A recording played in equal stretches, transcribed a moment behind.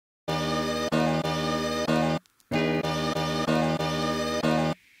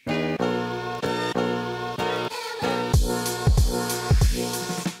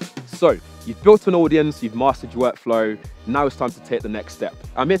So, you've built an audience, you've mastered your workflow, now it's time to take the next step.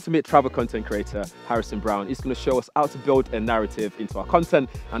 I'm here to meet travel content creator Harrison Brown. He's going to show us how to build a narrative into our content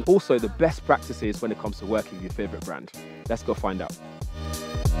and also the best practices when it comes to working with your favorite brand. Let's go find out.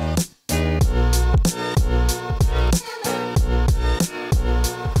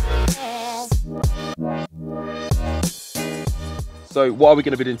 So what are we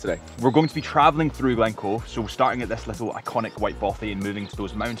going to be doing today? We're going to be traveling through Glencoe, so starting at this little iconic white bothy and moving to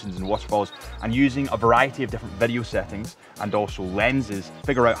those mountains and waterfalls, and using a variety of different video settings and also lenses,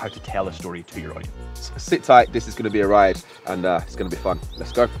 figure out how to tell a story to your audience. Sit tight, this is going to be a ride and it's going to be fun.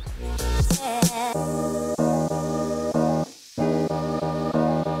 Let's go.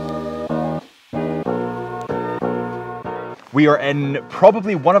 We are in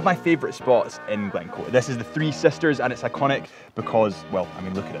probably one of my favourite spots in Glencoe. This is the Three Sisters and it's iconic because, well, I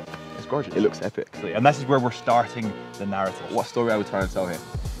mean, look at it. It's gorgeous. It looks epic. And this is where we're starting the narrative. What story are we trying to tell here?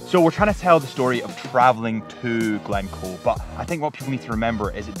 So we're trying to tell the story of travelling to Glencoe, but I think what people need to remember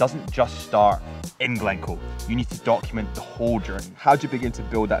is it doesn't just start in Glencoe. You need to document the whole journey. How do you begin to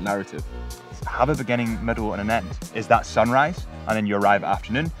build that narrative? Have a beginning, middle and an end. Is that sunrise and then you arrive at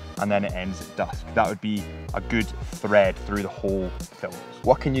afternoon and then it ends at dusk? That would be a good thread through the whole film.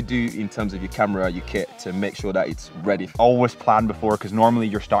 What can you do in terms of your camera, your kit, to make sure that it's ready? Always plan before, because normally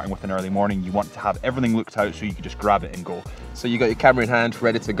you're starting with an early morning. You want to have everything looked out so you can just grab it and go. So you got your camera in hand,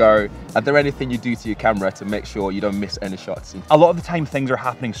 ready to go. Are there anything you do to your camera to make sure you don't miss any shots? A lot of the time things are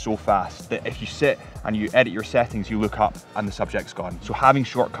happening so fast that if you sit and you edit your settings, you look up and the subject's gone. So having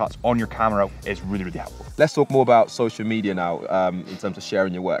shortcuts on your camera is really, really helpful. Let's talk more about social media now, in terms of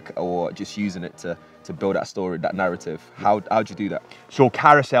sharing your work or just using it to build that story, that narrative. How'd you do that? So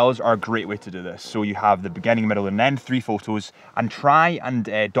carousels are a great way to do this. So you have the beginning, middle and end, 3 photos, and try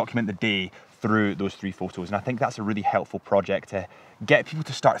and document the day through those 3 photos. And I think that's a really helpful project to get people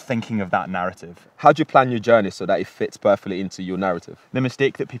to start thinking of that narrative. How do you plan your journey so that it fits perfectly into your narrative? The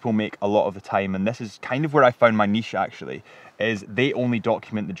mistake that people make a lot of the time, and this is kind of where I found my niche actually, is they only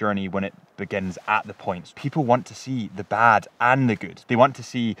document the journey when it begins at the points. People want to see the bad and the good. They want to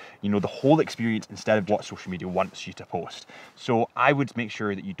see, you know, the whole experience instead of what social media wants you to post. So I would make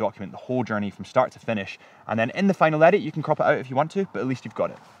sure that you document the whole journey from start to finish, and then in the final edit, you can crop it out if you want to, but at least you've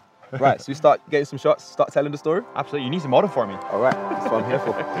got it. Right, so we start getting some shots, start telling the story? Absolutely, you need to model for me. All right, that's what I'm here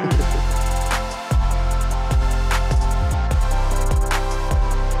for.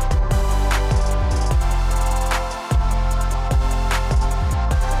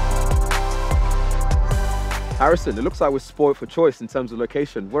 Harrison, it looks like we're spoiled for choice in terms of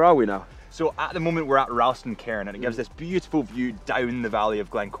location. Where are we now? So at the moment we're at Ralston Cairn and it gives this beautiful view down the valley of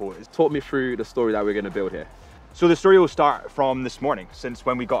Glencoe. Talk me through the story that we're going to build here. So the story will start from this morning, since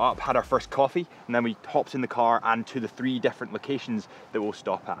when we got up, had our first coffee, and then we hopped in the car and to the 3 different locations that we'll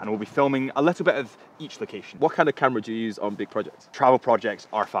stop at. And we'll be filming a little bit of each location. What kind of camera do you use on big projects? Travel projects,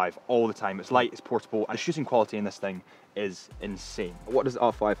 R5, all the time. It's light, it's portable, and the shooting quality in this thing is insane. What does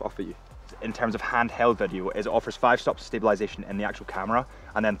R5 offer you? In terms of handheld video, is it offers 5 stops of stabilization in the actual camera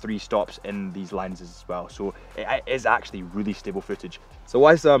and then 3 stops in these lenses as well. So it is actually really stable footage. So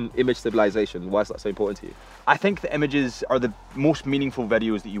why is image stabilization, why is that so important to you? I think the images are the most meaningful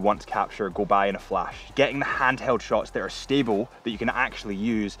videos that you want to capture go by in a flash. Getting the handheld shots that are stable, that you can actually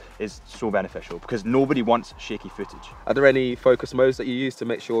use, is so beneficial because nobody wants shaky footage. Are there any focus modes that you use to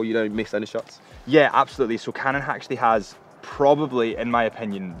make sure you don't miss any shots? Yeah, absolutely. So Canon actually has probably, in my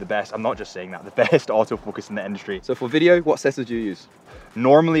opinion, the best, I'm not just saying that, the best autofocus in the industry. So for video, what sensors do you use?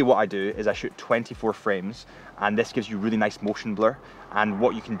 Normally what I do is I shoot 24 frames and this gives you really nice motion blur, and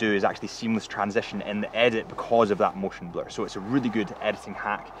what you can do is actually seamless transition in the edit because of that motion blur. So it's a really good editing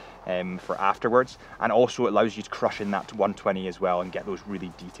hack for afterwards, and also it allows you to crush in that to 120 as well and get those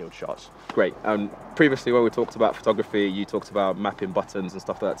really detailed shots. Great. Previously when we talked about photography, you talked about mapping buttons and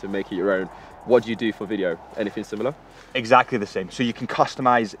stuff like that to make it your own. What do you do for video? Anything similar? Exactly the same. So you can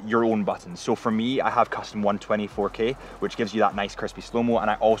customize your own buttons. So for me, I have custom 120 4K, which gives you that nice crispy slow-mo, and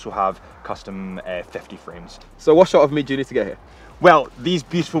I also have custom 50 frames. So what shot of me do you need to get here? Well, these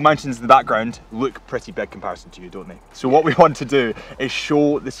beautiful mountains in the background look pretty big comparison to you, don't they? So what we want to do is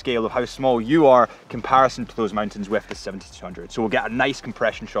show the scale of how small you are comparison to those mountains with the 70-200. So we'll get a nice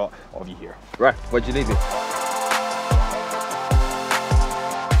compression shot of you here. Right, where do you need me?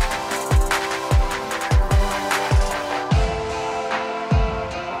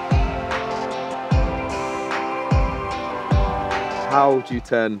 how do you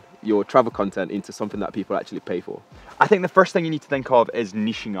turn your travel content into something that people actually pay for? I think the first thing you need to think of is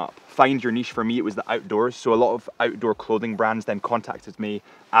niching up. Find your niche. For me, it was the outdoors. So a lot of outdoor clothing brands then contacted me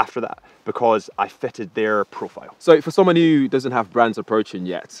after that because I fitted their profile. So for someone who doesn't have brands approaching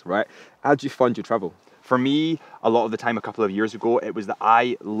yet, right, how do you fund your travel? For me, a lot of the time, a couple of years ago, it was that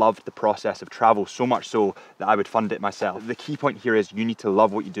I loved the process of travel so much so that I would fund it myself. The key point here is you need to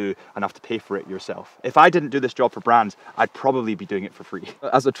love what you do enough to pay for it yourself. If I didn't do this job for brands, I'd probably be doing it for free.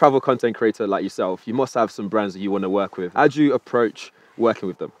 As a travel content creator like yourself, you must have some brands that you want to work with. How do you approach working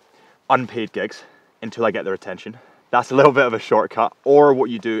with them? Unpaid gigs until I get their attention. That's a little bit of a shortcut. Or what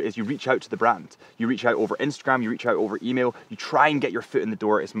you do is you reach out to the brand. You reach out over Instagram, you reach out over email, you try and get your foot in the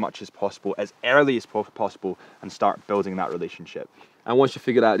door as much as possible, as early as possible, and start building that relationship. And once you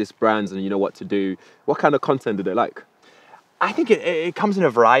figured out these brands and you know what to do, what kind of content do they like? I think it comes in a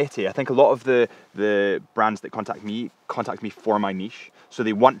variety. I think a lot of the brands that contact me for my niche. So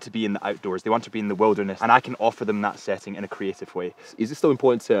they want to be in the outdoors, they want to be in the wilderness, and I can offer them that setting in a creative way. Is it still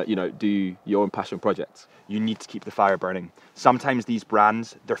important to, do your own passion projects? You need to keep the fire burning. Sometimes these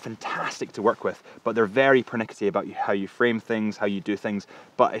brands, they're fantastic to work with, but they're very pernickety about how you frame things, how you do things.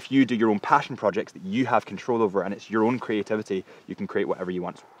 But if you do your own passion projects that you have control over and it's your own creativity, you can create whatever you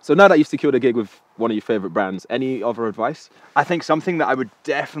want. So now that you've secured a gig with one of your favorite brands, any other advice? I think something that I would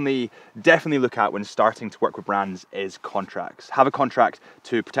definitely look at when starting to work with brands is contracts. Have a contract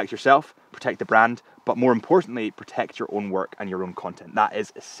to protect yourself, protect the brand, but more importantly, protect your own work and your own content. That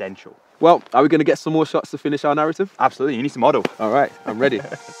is essential. Well, are we going to get some more shots to finish our narrative? Absolutely, you need some model. All right, I'm ready.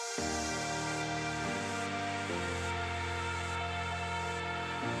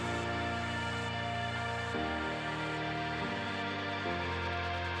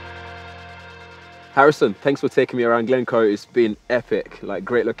 Harrison, thanks for taking me around Glencoe. It's been epic, like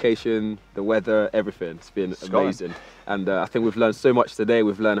great location, the weather, everything. It's been amazing. And I think we've learned so much today.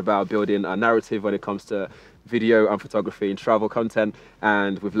 We've learned about building a narrative when it comes to video and photography and travel content,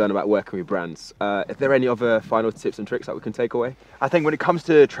 and we've learned about working with brands. Are there any other final tips and tricks that we can take away? I think when it comes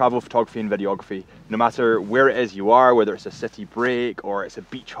to travel photography and videography, no matter where it is you are, whether it's a city break or it's a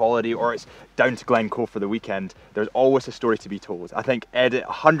beach holiday or it's down to Glencoe for the weekend, there's always a story to be told. I think edit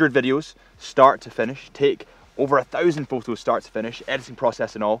 100 videos, start to finish, take over 1,000 photos start to finish, editing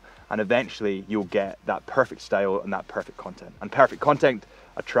process and all, and eventually you'll get that perfect style and that perfect content. And perfect content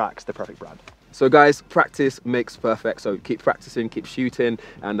attracts the perfect brand. So guys, practice makes perfect. So keep practicing, keep shooting,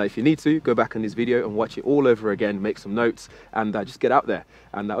 and if you need to, go back on this video and watch it all over again, make some notes, and just get out there.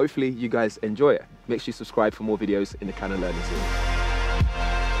 And hopefully you guys enjoy it. Make sure you subscribe for more videos in the Canon Learning series.